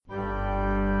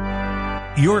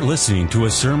You're listening to a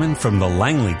sermon from the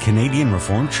Langley Canadian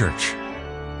Reformed Church.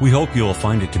 We hope you'll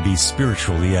find it to be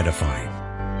spiritually edifying.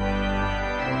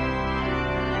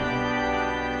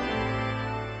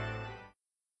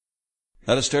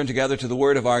 Let us turn together to the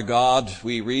Word of our God.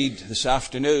 We read this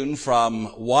afternoon from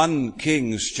 1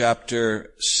 Kings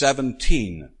chapter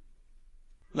 17.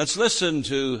 Let's listen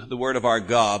to the Word of our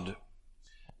God.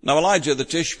 Now Elijah the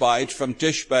Tishbite from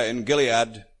Tishbe in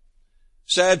Gilead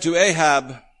said to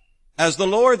Ahab, "As the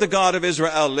Lord, the God of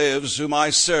Israel lives, whom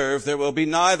I serve, there will be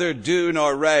neither dew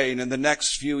nor rain in the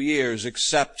next few years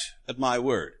except at my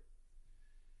word."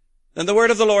 Then the word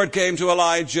of the Lord came to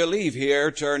Elijah, "Leave here,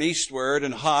 turn eastward,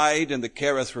 and hide in the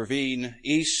Kerith ravine,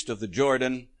 east of the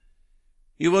Jordan.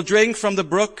 You will drink from the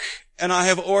brook, and I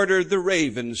have ordered the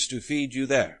ravens to feed you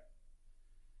there."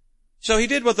 So he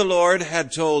did what the Lord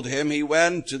had told him. He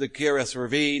went to the Kerith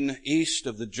ravine, east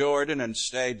of the Jordan, and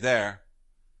stayed there.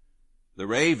 The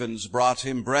ravens brought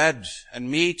him bread and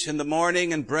meat in the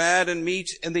morning, and bread and meat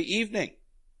in the evening,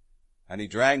 and he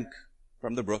drank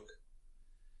from the brook.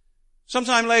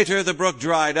 Sometime later, the brook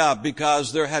dried up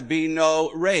because there had been no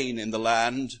rain in the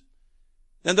land.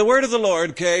 Then the word of the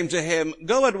Lord came to him,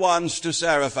 "Go at once to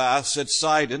Zarephath at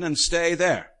Sidon and stay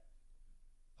there.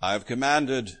 I have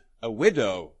commanded a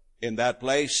widow in that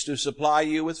place to supply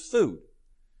you with food."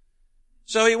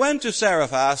 So he went to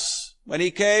Zarephath. When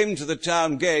he came to the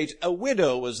town gate, a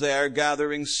widow was there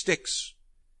gathering sticks.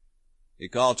 He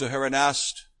called to her and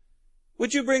asked,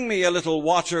 "Would you bring me a little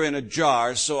water in a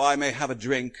jar so I may have a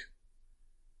drink?"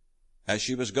 As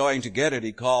she was going to get it,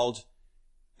 he called,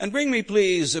 "And bring me,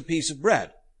 please, a piece of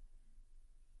bread."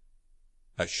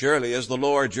 "As surely as the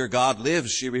Lord your God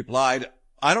lives," she replied,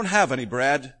 "I don't have any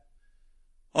bread.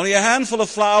 Only a handful of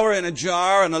flour in a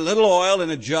jar and a little oil in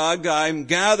a jug. I'm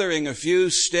gathering a few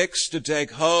sticks to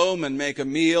take home and make a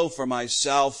meal for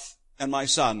myself and my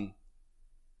son,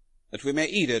 that we may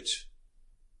eat it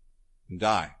and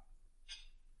die."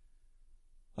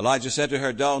 Elijah said to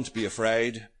her, "Don't be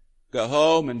afraid. Go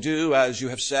home and do as you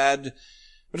have said.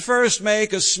 But first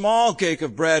make a small cake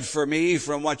of bread for me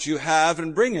from what you have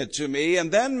and bring it to me,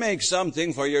 and then make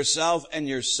something for yourself and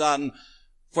your son.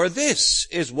 For this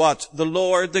is what the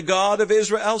Lord, the God of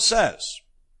Israel, says.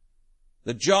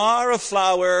 The jar of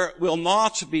flour will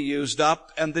not be used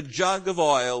up, and the jug of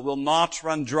oil will not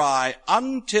run dry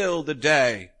until the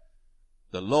day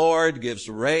the Lord gives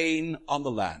rain on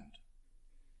the land."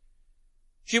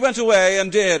 She went away and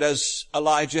did as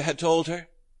Elijah had told her.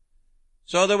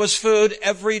 So there was food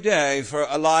every day for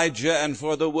Elijah and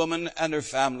for the woman and her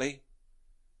family.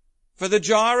 For the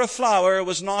jar of flour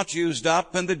was not used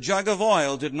up, and the jug of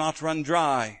oil did not run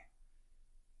dry,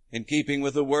 in keeping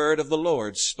with the word of the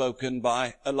Lord spoken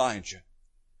by Elijah.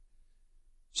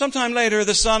 Sometime later,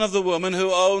 the son of the woman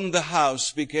who owned the house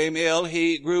became ill.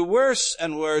 He grew worse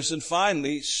and worse and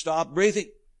finally stopped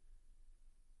breathing.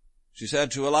 She said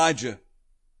to Elijah,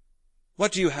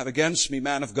 "What do you have against me,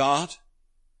 man of God?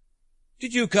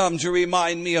 Did you come to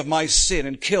remind me of my sin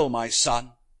and kill my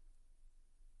son?"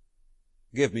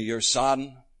 "Give me your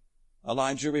son,"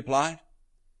 Elijah replied.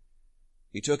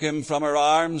 He took him from her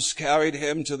arms, carried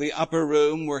him to the upper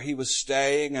room where he was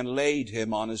staying, and laid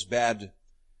him on his bed.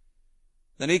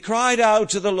 Then he cried out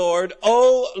to the Lord,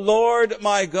 "O Lord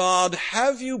my God,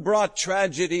 have you brought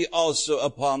tragedy also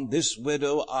upon this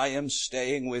widow I am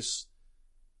staying with,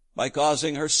 by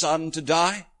causing her son to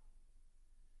die?"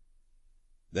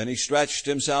 Then he stretched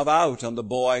himself out on the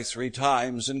boy 3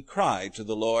 times and cried to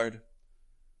the Lord,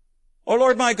 "O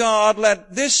Lord my God,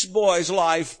 let this boy's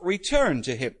life return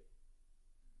to him."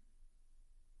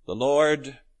 The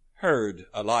Lord heard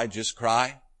Elijah's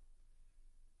cry,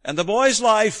 and the boy's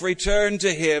life returned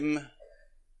to him,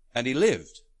 and he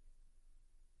lived.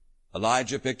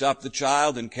 Elijah picked up the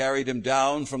child and carried him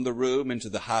down from the room into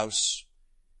the house.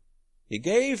 He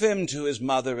gave him to his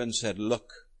mother and said,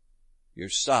 "Look, your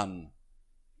son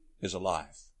is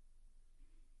alive."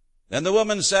 Then the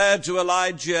woman said to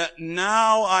Elijah,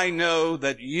 "Now I know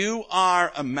that you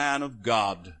are a man of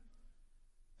God,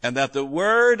 and that the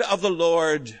word of the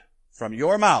Lord from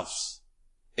your mouth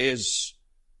is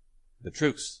the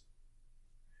truth."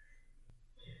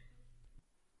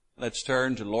 Let's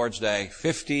turn to Lord's Day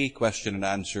 50, question and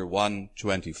answer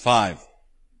 125.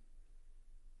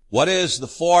 What is the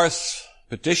fourth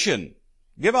petition?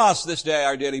 Give us this day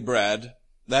our daily bread.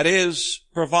 That is,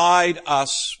 provide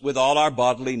us with all our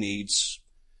bodily needs,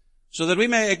 so that we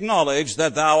may acknowledge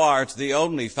that thou art the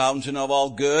only fountain of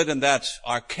all good, and that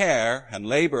our care and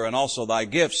labor and also thy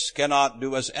gifts cannot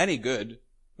do us any good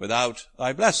without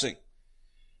thy blessing.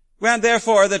 Grant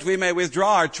therefore that we may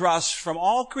withdraw our trust from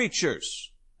all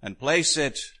creatures and place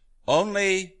it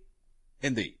only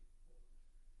in thee.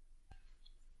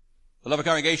 Beloved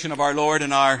congregation of our Lord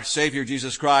and our Savior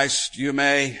Jesus Christ, you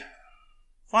may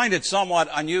find it somewhat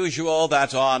unusual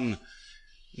that on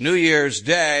New Year's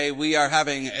Day we are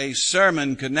having a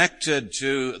sermon connected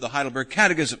to the Heidelberg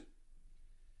Catechism.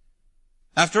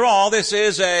 After all, this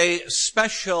is a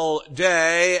special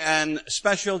day, and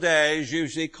special days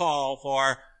usually call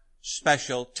for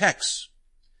special texts.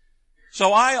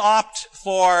 So I opt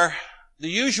for the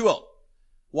usual.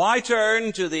 Why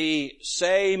turn to the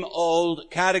same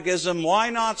old catechism? Why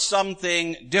not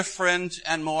something different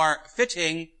and more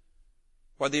fitting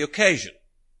for the occasion?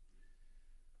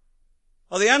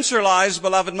 Well, the answer lies,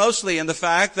 beloved, mostly in the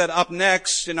fact that up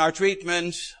next in our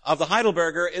treatment of the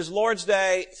Heidelberger is Lord's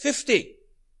Day 50.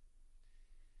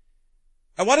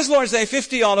 And what is Lord's Day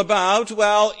 50 all about?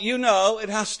 Well, you know, it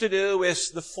has to do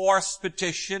with the fourth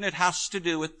petition. It has to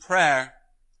do with prayer.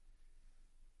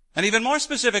 And even more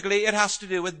specifically, it has to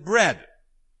do with bread.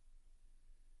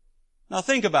 Now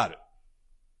think about it.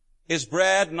 Is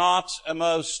bread not a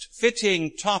most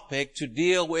fitting topic to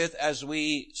deal with as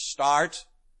we start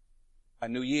a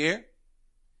new year?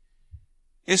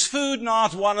 Is food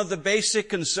not one of the basic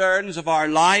concerns of our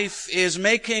life? Is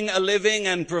making a living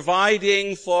and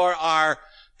providing for our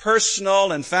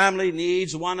personal and family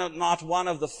needs not one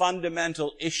of the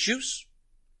fundamental issues?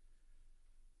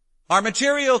 Are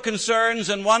material concerns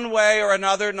in one way or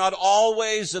another not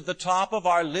always at the top of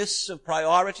our lists of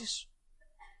priorities?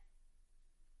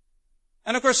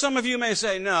 And of course some of you may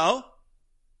say, no.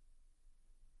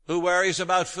 Who worries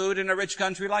about food in a rich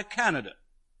country like Canada?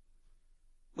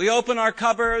 We open our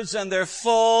cupboards and they're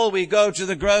full. We go to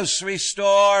the grocery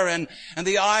store and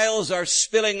the aisles are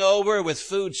spilling over with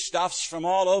foodstuffs from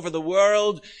all over the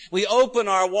world. We open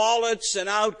our wallets and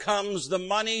out comes the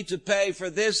money to pay for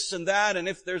this and that. And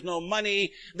if there's no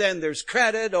money, then there's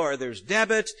credit or there's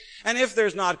debit. And if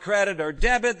there's not credit or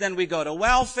debit, then we go to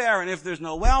welfare. And if there's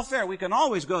no welfare, we can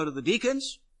always go to the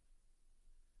deacons.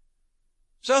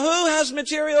 So who has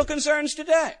material concerns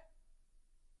today?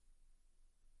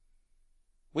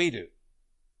 We do.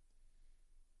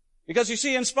 Because you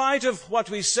see, in spite of what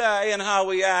we say and how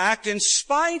we act, in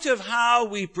spite of how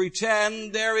we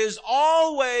pretend, there is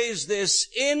always this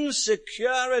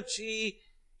insecurity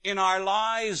in our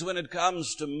lives when it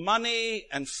comes to money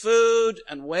and food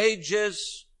and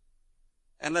wages.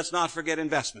 And let's not forget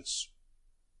investments.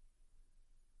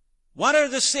 What are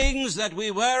the things that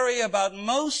we worry about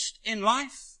most in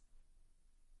life?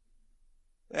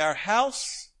 They are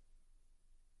health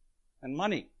and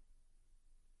money.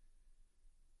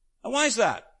 And why is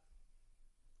that?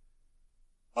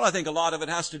 Well, I think a lot of it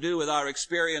has to do with our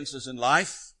experiences in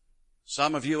life.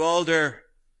 Some of you older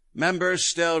members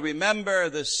still remember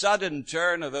the sudden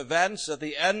turn of events at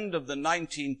the end of the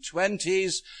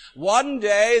 1920s. One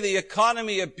day the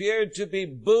economy appeared to be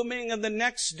booming, and the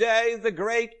next day the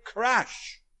great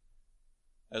crash,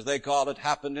 as they call it,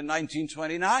 happened in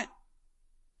 1929.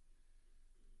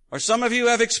 Or some of you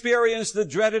have experienced the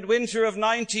dreaded winter of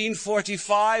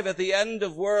 1945 at the end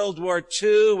of World War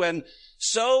II, when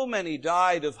so many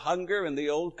died of hunger in the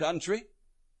old country.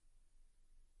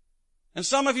 And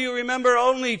some of you remember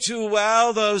only too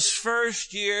well those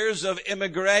first years of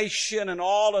immigration and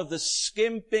all of the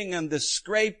skimping and the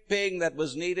scraping that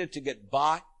was needed to get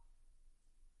by.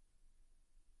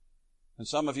 And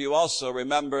some of you also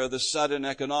remember the sudden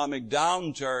economic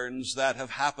downturns that have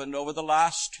happened over the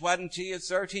last 20 or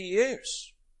 30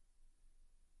 years.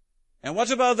 And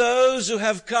what about those who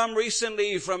have come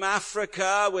recently from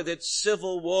Africa with its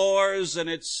civil wars and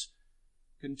its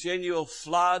continual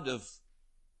flood of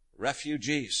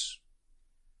refugees?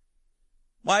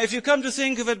 Why, if you come to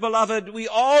think of it, beloved, we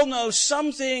all know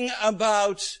something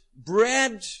about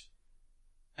bread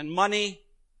and money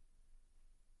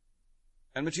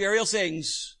and material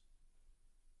things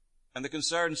and the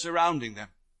concerns surrounding them.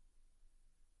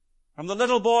 From the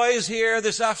little boys here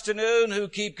this afternoon who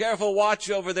keep careful watch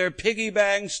over their piggy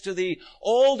banks, to the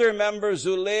older members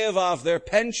who live off their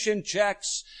pension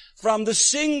checks, from the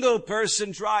single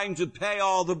person trying to pay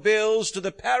all the bills to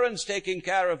the parents taking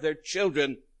care of their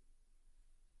children,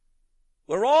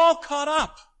 we're all caught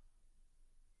up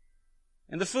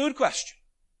in the food question.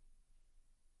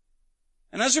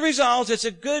 And as a result, it's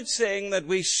a good thing that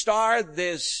we start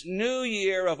this new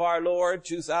year of our Lord,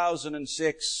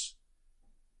 2006,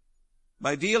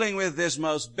 by dealing with this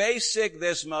most basic,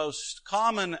 this most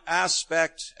common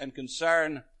aspect and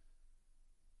concern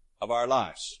of our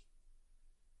lives.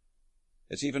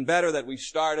 It's even better that we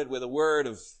started with a word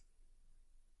of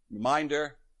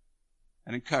reminder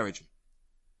and encouragement.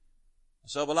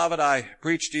 So, beloved, I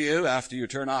preach to you after you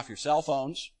turn off your cell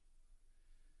phones.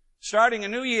 Starting a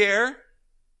new year,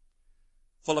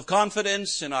 full of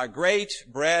confidence in our great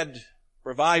bread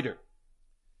provider.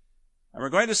 And we're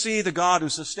going to see the God who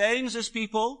sustains his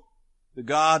people, the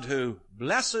God who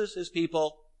blesses his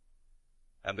people,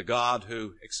 and the God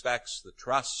who expects the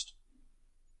trust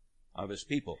of his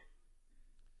people.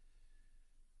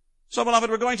 So, beloved,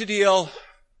 we're going to deal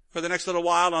for the next little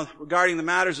while regarding the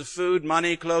matters of food,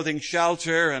 money, clothing,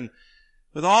 shelter, and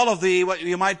with all of the, what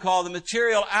you might call the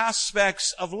material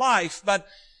aspects of life. But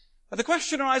the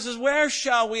question arises, where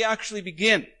shall we actually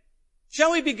begin?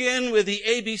 Shall we begin with the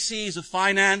ABCs of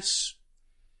finance?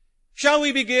 Shall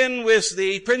we begin with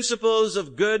the principles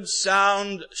of good,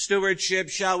 sound stewardship?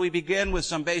 Shall we begin with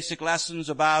some basic lessons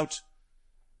about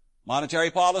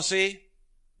monetary policy,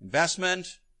 investment,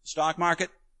 stock market?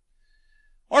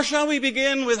 Or shall we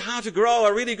begin with how to grow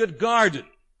a really good garden?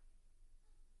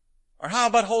 Or how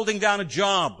about holding down a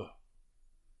job?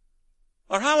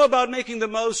 Or how about making the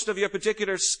most of your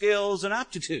particular skills and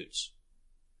aptitudes?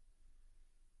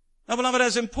 Now, beloved,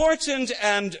 as important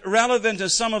and relevant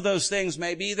as some of those things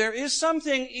may be, there is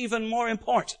something even more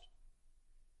important.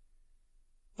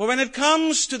 For when it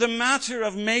comes to the matter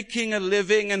of making a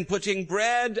living and putting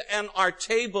bread on our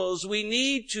tables, we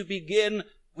need to begin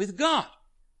with God.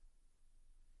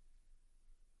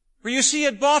 For you see,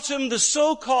 at bottom, the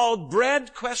so-called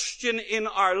bread question in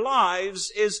our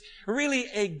lives is really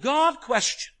a God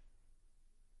question.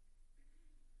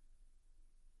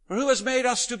 For who has made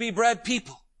us to be bread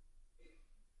people?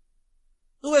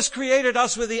 Who has created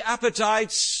us with the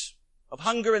appetites of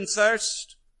hunger and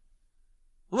thirst?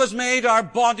 Who has made our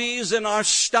bodies and our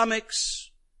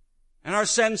stomachs and our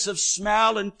sense of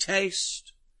smell and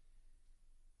taste?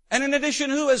 And in addition,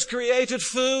 who has created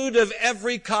food of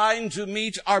every kind to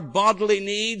meet our bodily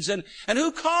needs? And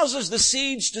who causes the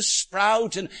seeds to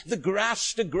sprout and the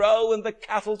grass to grow and the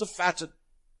cattle to fatten?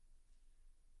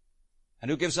 And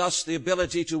who gives us the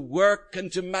ability to work and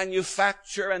to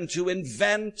manufacture and to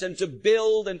invent and to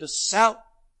build and to sell?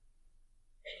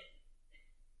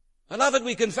 Beloved,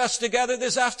 we confess together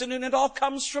this afternoon it all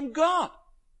comes from God.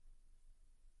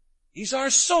 He's our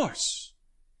source.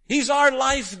 He's our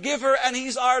life giver and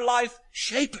He's our life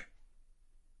shaper.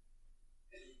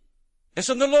 Yes,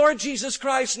 and the Lord Jesus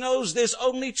Christ knows this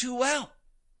only too well.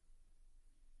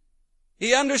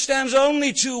 He understands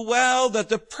only too well that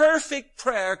the perfect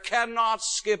prayer cannot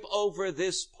skip over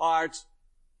this part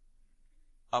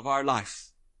of our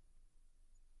life.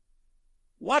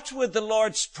 What would the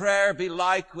Lord's Prayer be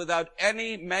like without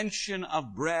any mention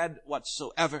of bread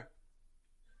whatsoever?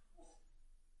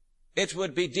 It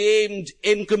would be deemed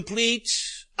incomplete,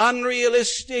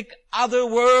 unrealistic,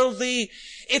 otherworldly.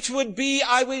 It would be,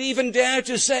 I would even dare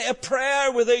to say, a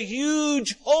prayer with a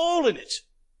huge hole in it.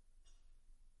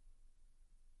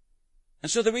 And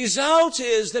so the result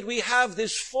is that we have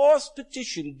this fourth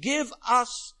petition: give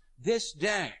us this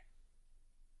day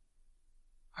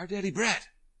our daily bread.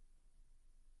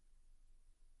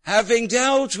 Having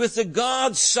dealt with the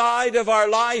God side of our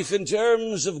life in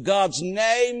terms of God's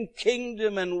name,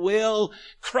 kingdom, and will,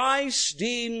 Christ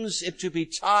deems it to be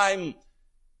time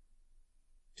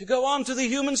to go on to the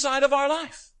human side of our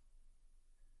life.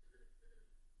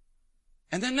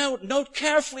 And then note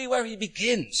carefully where he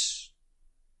begins.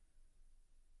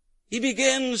 He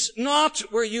begins not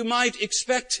where you might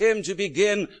expect him to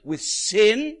begin, with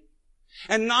sin.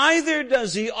 And neither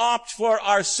does he opt for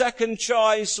our second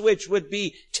choice, which would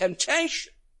be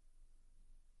temptation.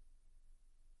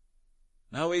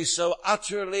 No, he's so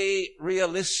utterly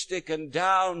realistic and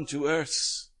down to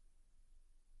earth.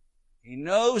 He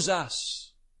knows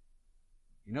us.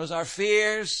 He knows our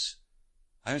fears,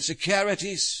 our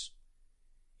insecurities.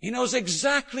 He knows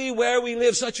exactly where we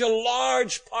live such a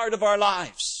large part of our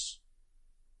lives.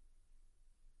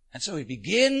 And so he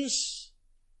begins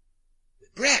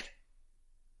with bread.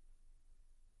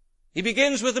 He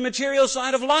begins with the material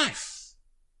side of life.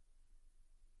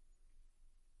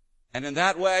 And in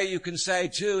that way, you can say,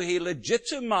 too, he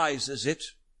legitimizes it.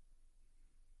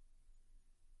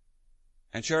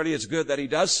 And surely it's good that he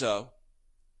does so.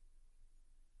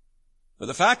 But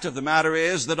the fact of the matter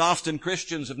is that often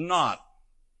Christians have not.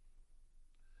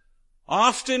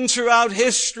 Often throughout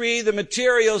history, the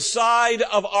material side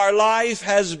of our life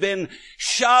has been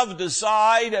shoved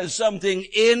aside as something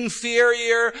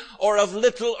inferior or of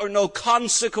little or no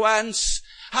consequence.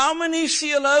 How many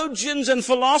theologians and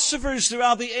philosophers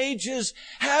throughout the ages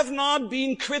have not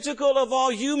been critical of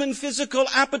all human physical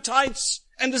appetites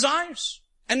and desires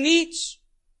and needs?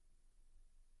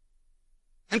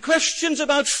 And questions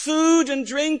about food and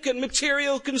drink and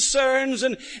material concerns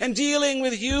and dealing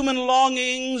with human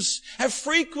longings have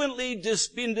frequently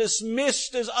been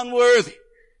dismissed as unworthy.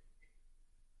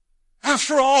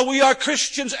 After all, we are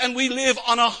Christians and we live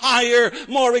on a higher,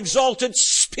 more exalted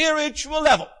spiritual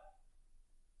level.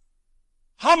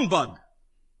 Humbug.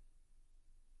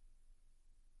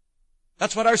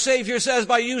 That's what our Savior says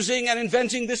by using and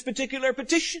inventing this particular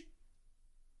petition.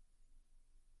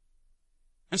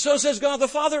 And so says God the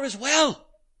Father as well.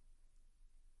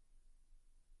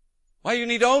 Why, you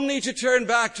need only to turn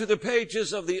back to the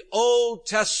pages of the Old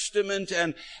Testament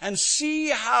and see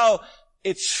how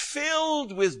it's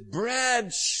filled with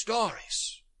bread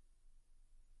stories.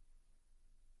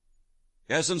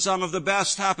 Yes, and some of the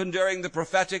best happened during the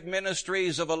prophetic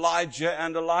ministries of Elijah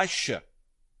and Elisha.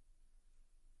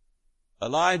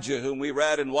 Elijah, whom we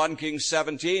read in 1 Kings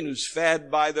 17, who's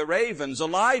fed by the ravens.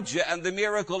 Elijah and the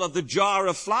miracle of the jar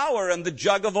of flour and the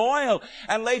jug of oil.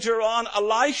 And later on,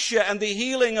 Elisha and the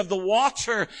healing of the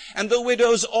water and the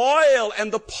widow's oil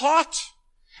and the pot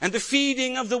and the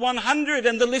feeding of the 100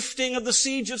 and the lifting of the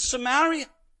siege of Samaria.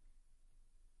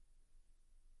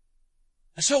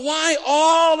 And so why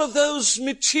all of those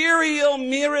material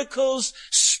miracles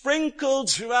sprinkled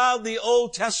throughout the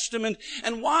Old Testament?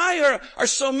 And why are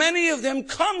so many of them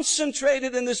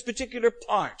concentrated in this particular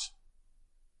part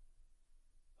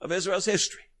of Israel's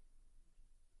history?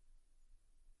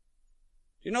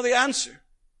 Do you know the answer?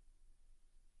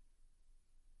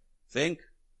 Think.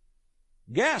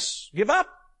 Guess. Give up.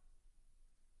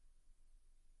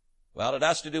 Well, it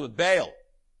has to do with Baal.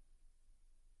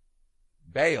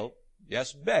 Baal.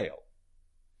 Yes, Baal.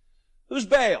 Who's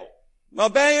Baal? Well,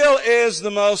 Baal is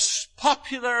the most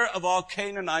popular of all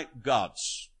Canaanite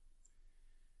gods.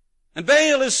 And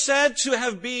Baal is said to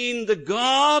have been the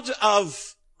god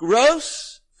of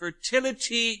growth,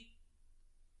 fertility,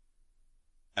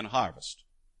 and harvest.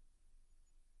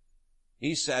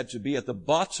 He's said to be at the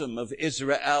bottom of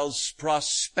Israel's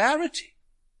prosperity.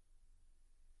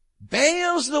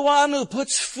 Baal's the one who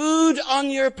puts food on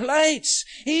your plates.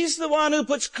 He's the one who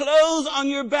puts clothes on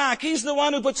your back. He's the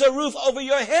one who puts a roof over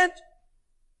your head.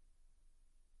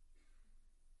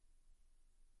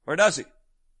 Or does he?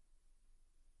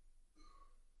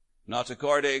 Not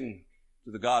according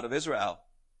to the God of Israel.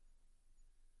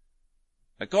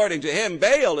 According to him,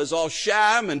 Baal is all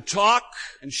sham and talk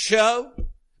and show.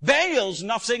 Baal's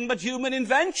nothing but human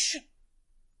invention.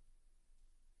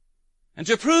 And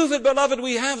to prove it, beloved,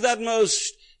 we have that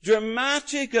most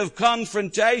dramatic of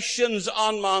confrontations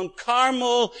on Mount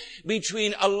Carmel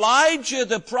between Elijah,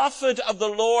 the prophet of the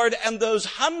Lord, and those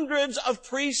hundreds of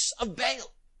priests of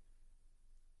Baal.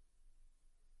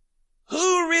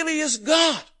 Who really is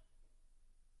God?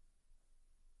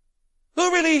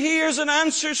 Who really hears and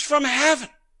answers from heaven?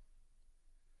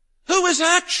 Who is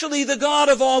actually the God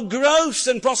of all growth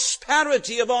and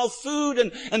prosperity, of all food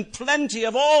and plenty,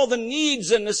 of all the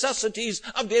needs and necessities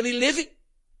of daily living?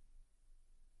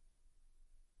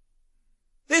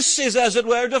 This is, as it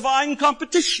were, divine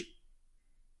competition.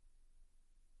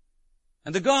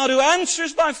 And the God who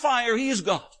answers by fire, he is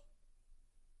God.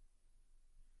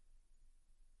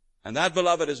 And that,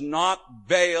 beloved, is not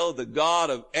Baal, the god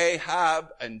of Ahab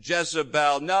and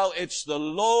Jezebel. No, it's the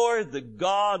Lord, the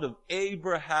God of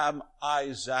Abraham,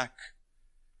 Isaac,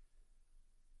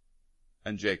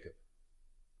 and Jacob.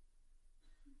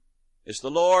 It's the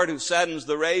Lord who sends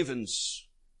the ravens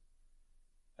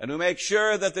and who makes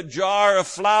sure that the jar of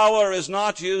flour is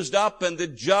not used up and the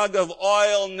jug of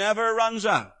oil never runs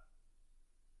out.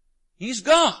 He's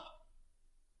God.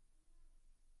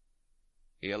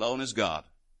 He alone is God.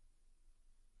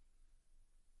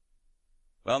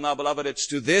 Well, now, beloved, it's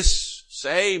to this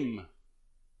same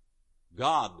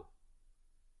God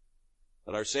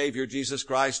that our Savior Jesus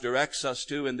Christ directs us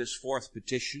to in this fourth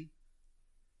petition.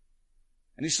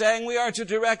 And he's saying we are to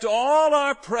direct all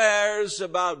our prayers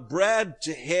about bread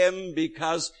to him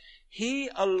because he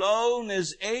alone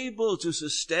is able to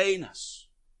sustain us.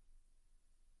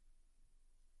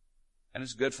 And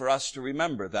it's good for us to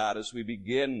remember that as we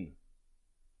begin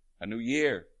a new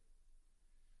year.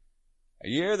 A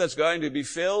year that's going to be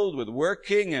filled with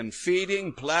working and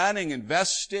feeding, planning,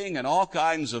 investing, and all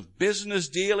kinds of business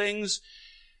dealings.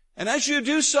 And as you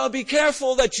do so, be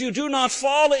careful that you do not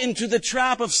fall into the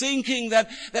trap of thinking that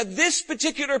this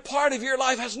particular part of your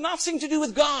life has nothing to do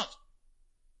with God.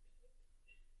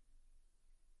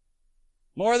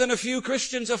 More than a few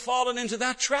Christians have fallen into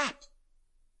that trap.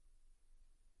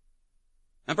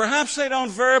 And perhaps they don't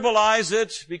verbalize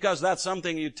it because that's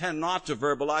something you tend not to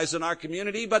verbalize in our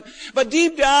community. But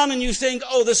deep down and you think,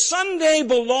 oh, the Sunday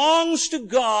belongs to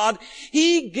God.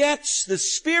 He gets the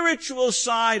spiritual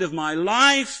side of my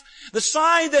life, the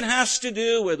side that has to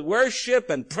do with worship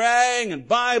and praying and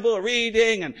Bible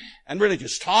reading and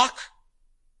religious talk.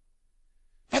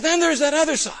 But then there's that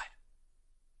other side.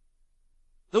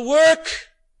 the work,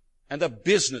 and the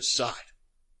business side.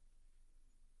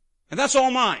 And that's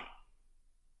all mine.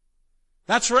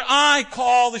 That's where I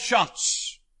call the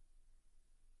shots.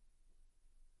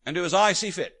 And do as I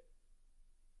see fit.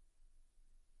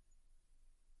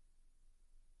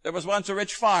 There was once a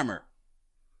rich farmer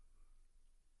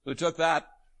who took that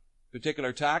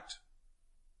particular tact.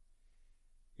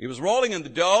 He was rolling in the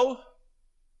dough,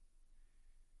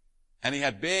 and he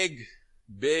had big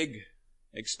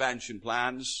expansion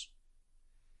plans.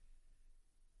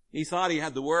 He thought he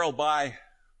had the world by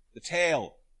the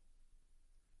tail.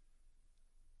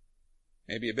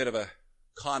 Maybe a bit of a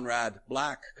Conrad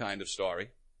Black kind of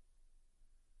story.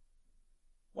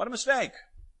 What a mistake.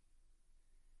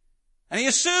 And he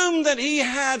assumed that he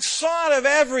had thought of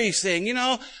everything,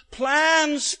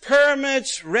 plans,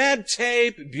 permits, red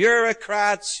tape,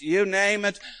 bureaucrats, you name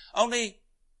it. Only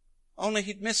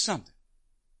he'd missed something.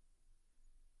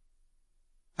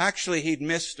 Actually, he'd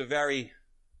missed a very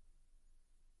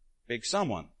big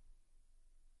someone.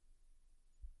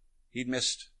 He'd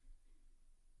missed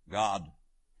God.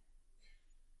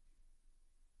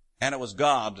 And it was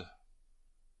God,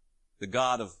 the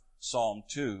God of Psalm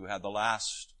 2, who had the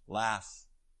last laugh.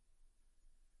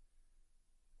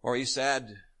 For he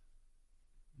said,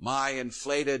 "My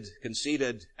inflated,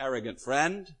 conceited, arrogant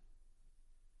friend,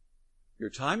 your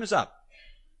time is up.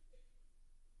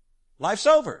 Life's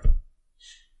over.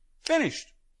 Finished."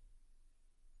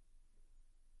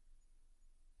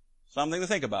 Something to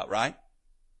think about, right?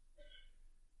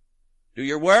 Do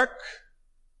your work,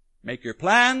 make your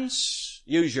plans,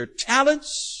 use your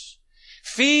talents,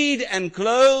 feed and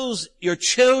clothe your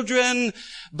children,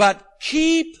 but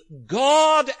keep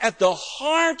God at the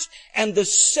heart and the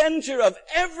center of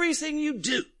everything you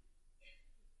do.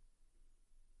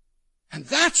 And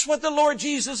that's what the Lord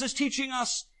Jesus is teaching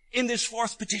us in this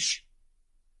fourth petition.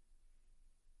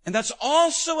 And that's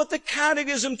also what the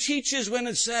Catechism teaches when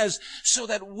it says, so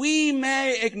that we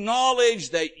may acknowledge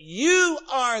that you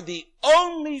are the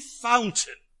only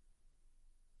fountain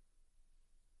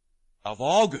of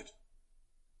all good.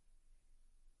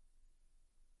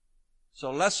 So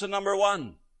lesson number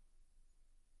 1,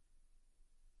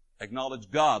 acknowledge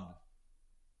God.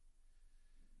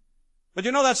 But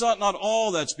that's not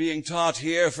all that's being taught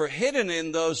here, for hidden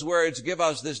in those words, "Give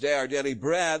us this day our daily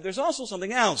bread," there's also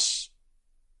something else.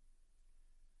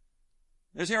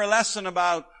 There's here a lesson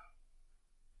about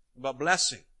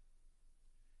blessing.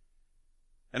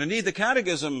 And indeed, the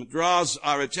Catechism draws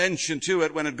our attention to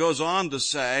it when it goes on to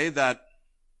say that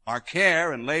our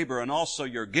care and labor and also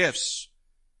your gifts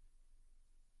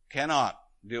cannot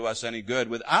do us any good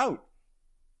without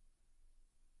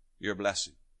your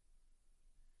blessing.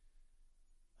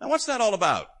 Now, what's that all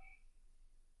about?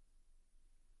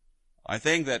 I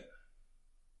think that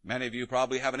many of you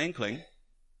probably have an inkling.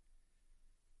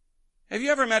 Have you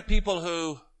ever met people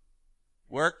who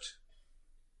worked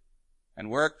and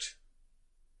worked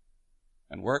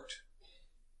and worked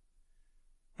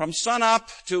from sun up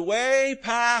to way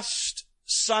past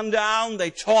sundown? They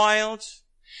toiled.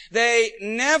 They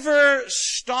never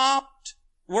stopped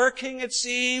working, it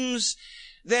seems.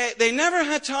 They never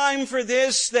had time for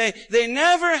this. They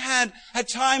never had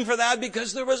time for that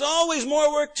because there was always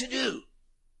more work to do.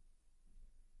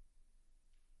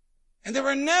 And there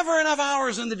were never enough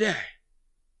hours in the day.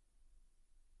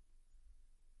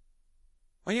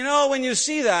 Well, when you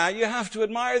see that, you have to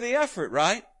admire the effort,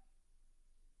 right?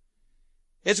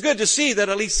 It's good to see that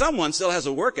at least someone still has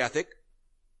a work ethic.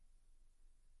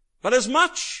 But as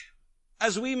much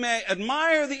as we may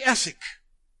admire the ethic,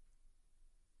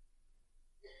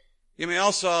 you may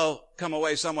also come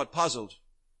away somewhat puzzled.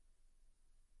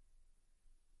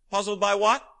 Puzzled by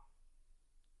what?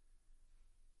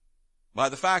 By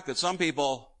the fact that some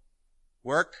people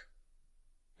work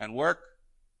and work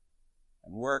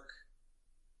and work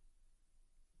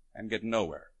and get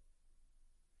nowhere.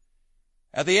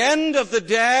 At the end of the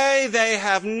day, they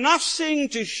have nothing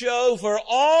to show for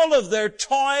all of their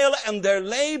toil and their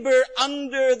labor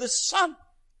under the sun.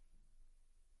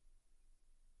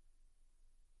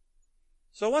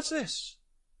 So what's this?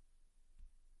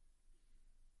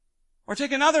 Or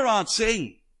take another odd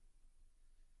thing.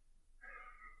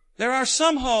 There are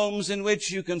some homes in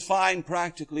which you can find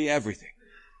practically everything.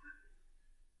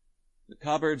 The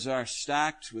cupboards are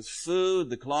stacked with food,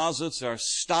 the closets are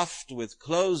stuffed with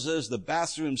clothes, the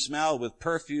bathrooms smell with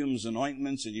perfumes and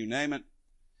ointments, and you name it.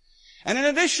 And in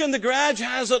addition, the garage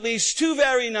has at least 2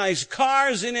 very nice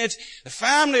cars in it. The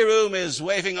family room is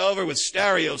waving over with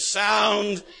stereo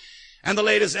sound. And the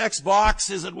latest Xbox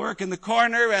is at work in the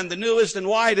corner, and the newest and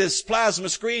widest plasma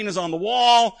screen is on the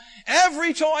wall.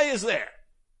 Every toy is there.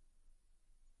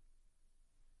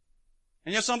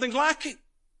 And yet something's lacking.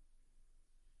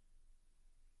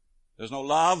 There's no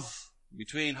love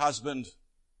between husband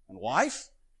and wife.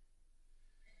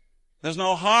 There's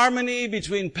no harmony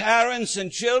between parents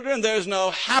and children. There's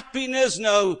no happiness,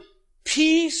 no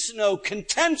peace, no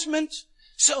contentment.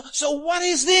 So what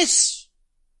is this?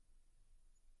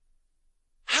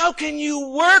 How can you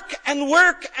work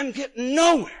and get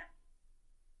nowhere?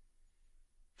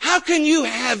 How can you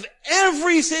have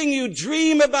everything you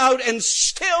dream about and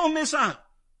still miss out?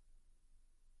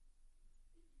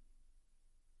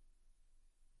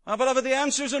 My beloved, the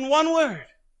answer's in one word.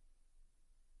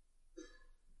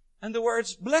 And the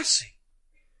word's blessing.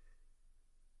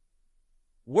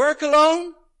 Work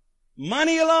alone,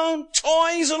 money alone,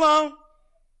 toys alone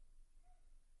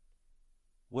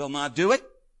will not do it.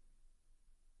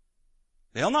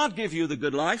 They'll not give you the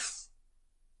good life.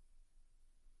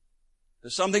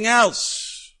 There's something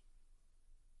else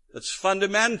that's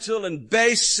fundamental and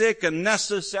basic and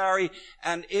necessary,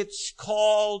 and it's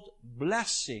called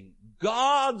blessing.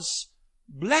 God's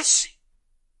blessing.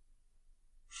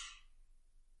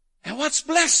 And what's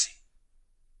blessing?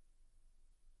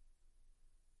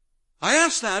 I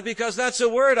ask that because that's a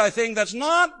word, I think, that's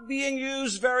not being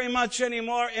used very much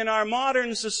anymore in our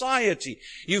modern society.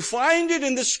 You find it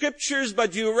in the Scriptures,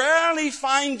 but you rarely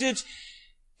find it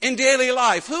in daily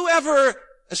life. Whoever,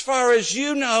 as far as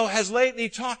you know, has lately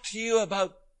talked to you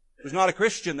about, who's not a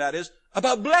Christian, that is,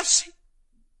 about blessing?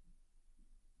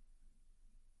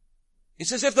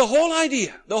 It's as if the whole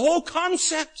idea, the whole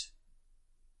concept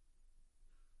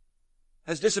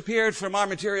has disappeared from our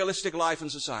materialistic life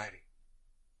and society.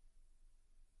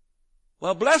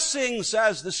 Well, blessing,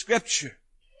 says the Scripture,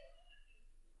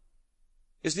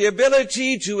 is the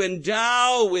ability to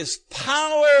endow with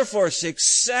power for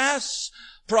success,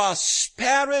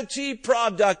 prosperity,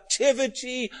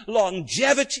 productivity,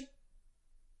 longevity.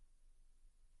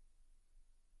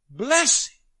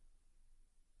 Blessing.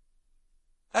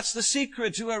 That's the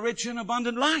secret to a rich and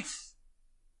abundant life.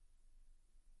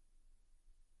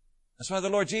 That's why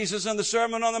the Lord Jesus in the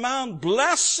Sermon on the Mount,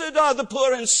 blessed are the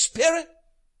poor in spirit,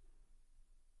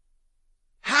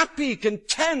 happy,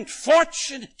 content,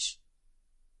 fortunate,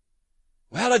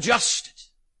 well-adjusted,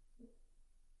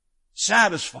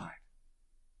 satisfied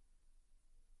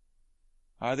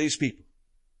are these people.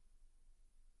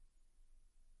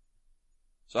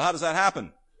 So how does that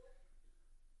happen?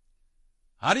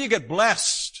 How do you get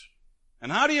blessed?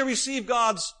 And how do you receive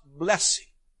God's blessing?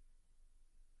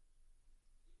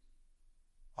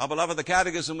 Our beloved, the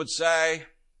Catechism would say,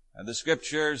 and the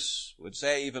Scriptures would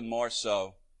say even more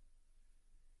so,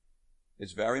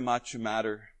 it's very much a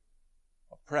matter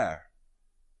of prayer.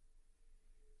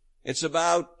 It's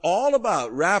all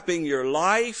about wrapping your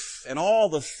life and all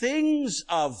the things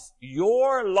of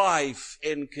your life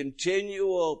in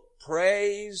continual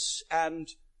praise and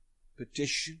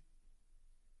petition.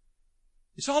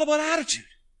 It's all about attitude.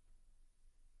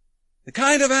 The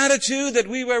kind of attitude that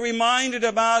we were reminded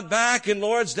about back in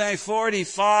Lord's Day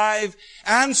 45,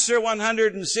 Answer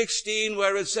 116,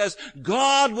 where it says,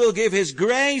 God will give His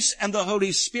grace and the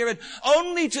Holy Spirit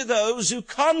only to those who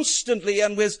constantly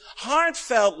and with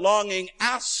heartfelt longing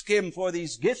ask Him for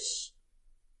these gifts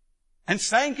and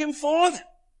thank Him for them.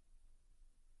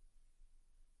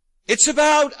 It's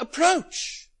about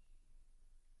approach.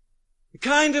 The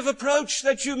kind of approach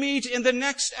that you meet in the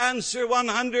next Answer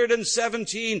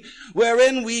 117,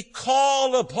 wherein we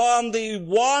call upon the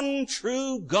one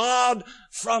true God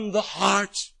from the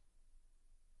heart,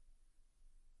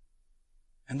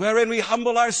 and wherein we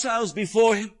humble ourselves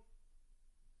before Him,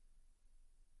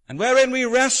 and wherein we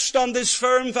rest on this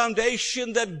firm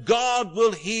foundation that God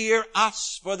will hear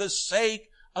us for the sake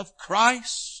of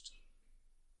Christ,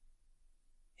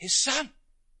 His Son.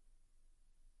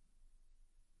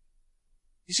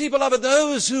 You see, beloved,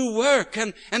 those who work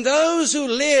and those who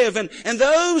live and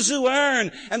those who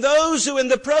earn and those who in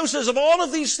the process of all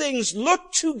of these things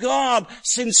look to God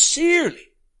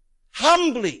sincerely,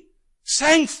 humbly,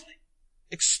 thankfully,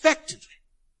 expectantly,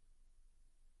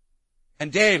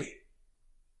 and daily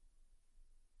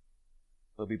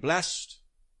will be blessed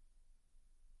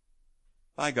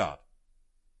by God.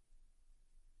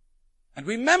 And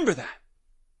remember that.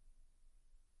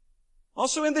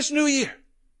 Also in this new year.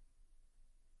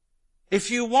 If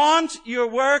you want your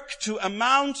work to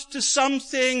amount to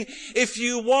something, if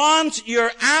you want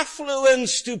your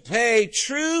affluence to pay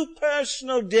true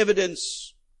personal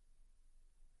dividends,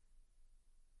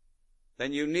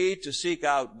 then you need to seek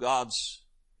out God's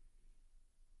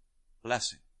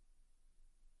blessing.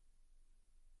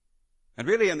 And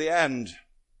really, in the end,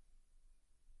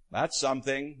 that's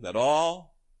something that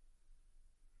all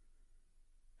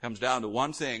comes down to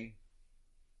one thing,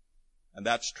 and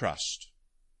that's trust.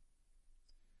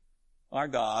 Our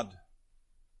God,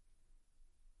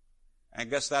 I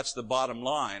guess that's the bottom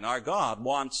line, our God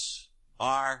wants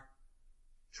our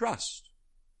trust.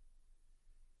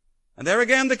 And there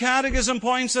again, the Catechism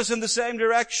points us in the same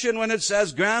direction when it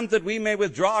says, grant that we may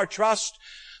withdraw our trust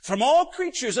from all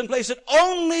creatures and place it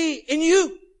only in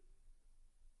you.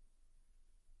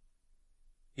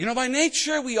 You know, by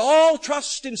nature, we all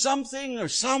trust in something or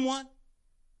someone.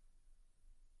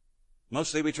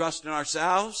 Mostly we trust in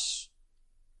ourselves.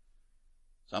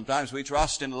 Sometimes we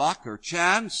trust in luck or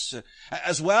chance.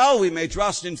 As well, we may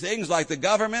trust in things like the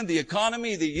government, the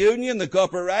economy, the union, the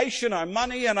corporation, our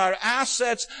money and our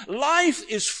assets. Life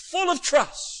is full of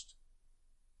trust.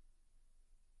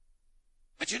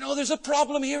 But you know, there's a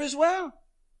problem here as well.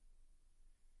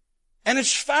 And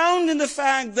it's found in the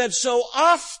fact that so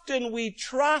often we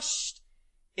trust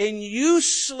in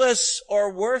useless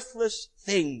or worthless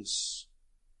things,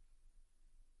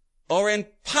 or in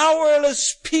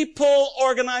powerless people,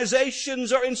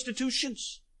 organizations, or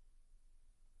institutions.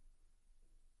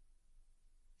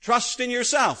 Trust in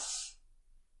yourself.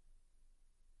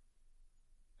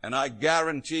 And I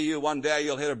guarantee you one day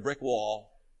you'll hit a brick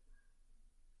wall.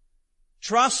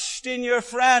 Trust in your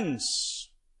friends.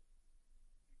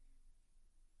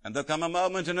 And there'll come a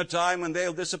moment and a time when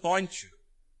they'll disappoint you.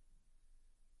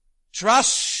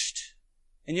 Trust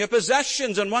in your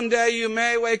possessions, and one day you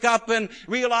may wake up and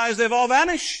realize they've all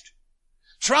vanished.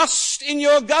 Trust in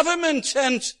your government,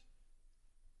 and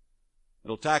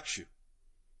it'll tax you.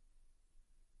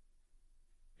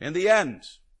 In the end,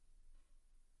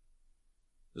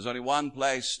 there's only one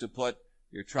place to put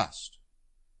your trust,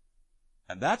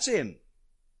 and that's in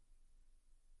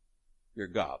your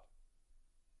God.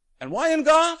 And why in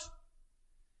God?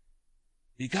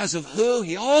 Because of who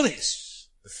He all is.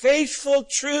 The faithful,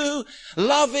 true,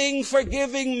 loving,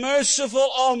 forgiving, merciful,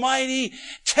 almighty,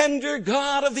 tender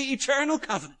God of the eternal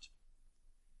covenant.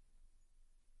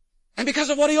 And because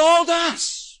of what He all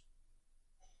does.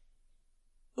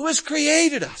 Who has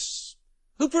created us.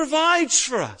 Who provides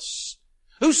for us.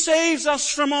 Who saves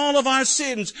us from all of our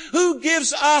sins, who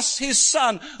gives us His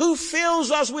Son, who fills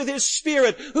us with His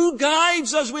Spirit, who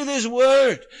guides us with His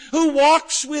Word, who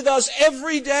walks with us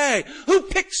every day, who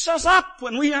picks us up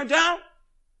when we are down,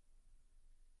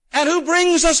 and who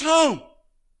brings us home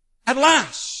at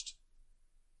last,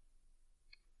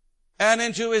 and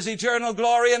into His eternal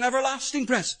glory and everlasting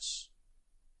presence.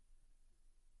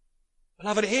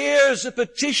 Beloved, here's a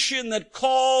petition that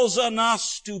calls on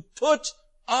us to put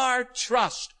our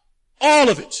trust, all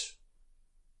of it,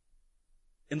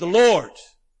 in the Lord,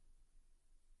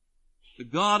 the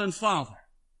God and Father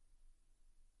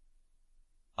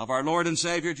of our Lord and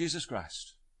Savior Jesus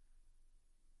Christ.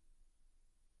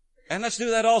 And let's do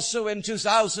that also in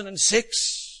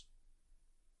 2006.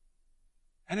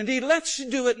 And indeed, let's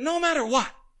do it no matter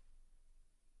what.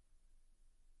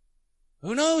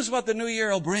 Who knows what the new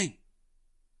year will bring?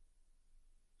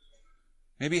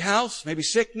 Maybe health, maybe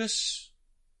sickness,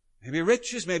 maybe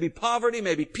riches, maybe poverty,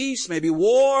 maybe peace, maybe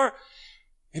war,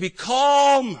 maybe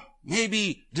calm,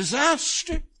 maybe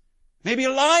disaster, maybe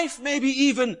life, maybe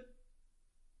even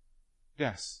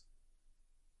death.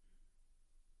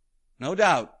 No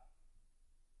doubt,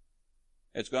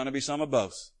 it's going to be some of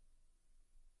both.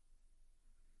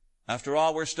 After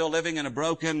all, we're still living in a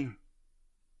broken,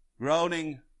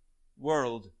 groaning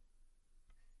world,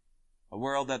 a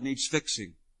world that needs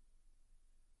fixing.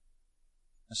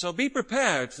 And so be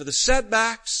prepared for the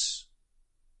setbacks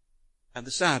and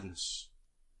the sadness.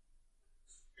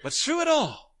 But through it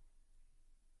all,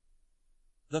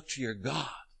 look to your God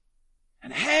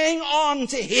and hang on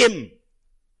to Him.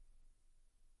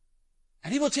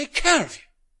 And He will take care of you.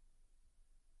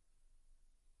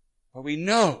 For we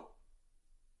know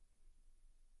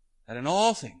that in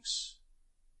all things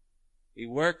He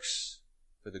works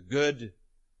for the good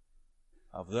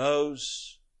of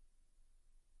those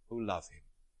who love Him.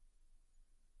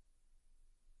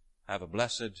 Have a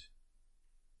blessed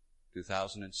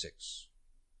 2006.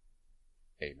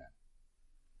 Amen.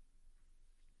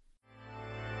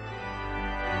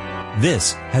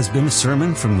 This has been a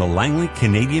sermon from the Langley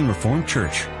Canadian Reformed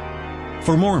Church.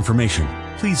 For more information,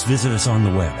 please visit us on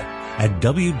the web at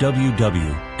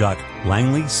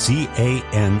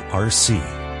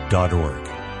www.langleycanrc.org.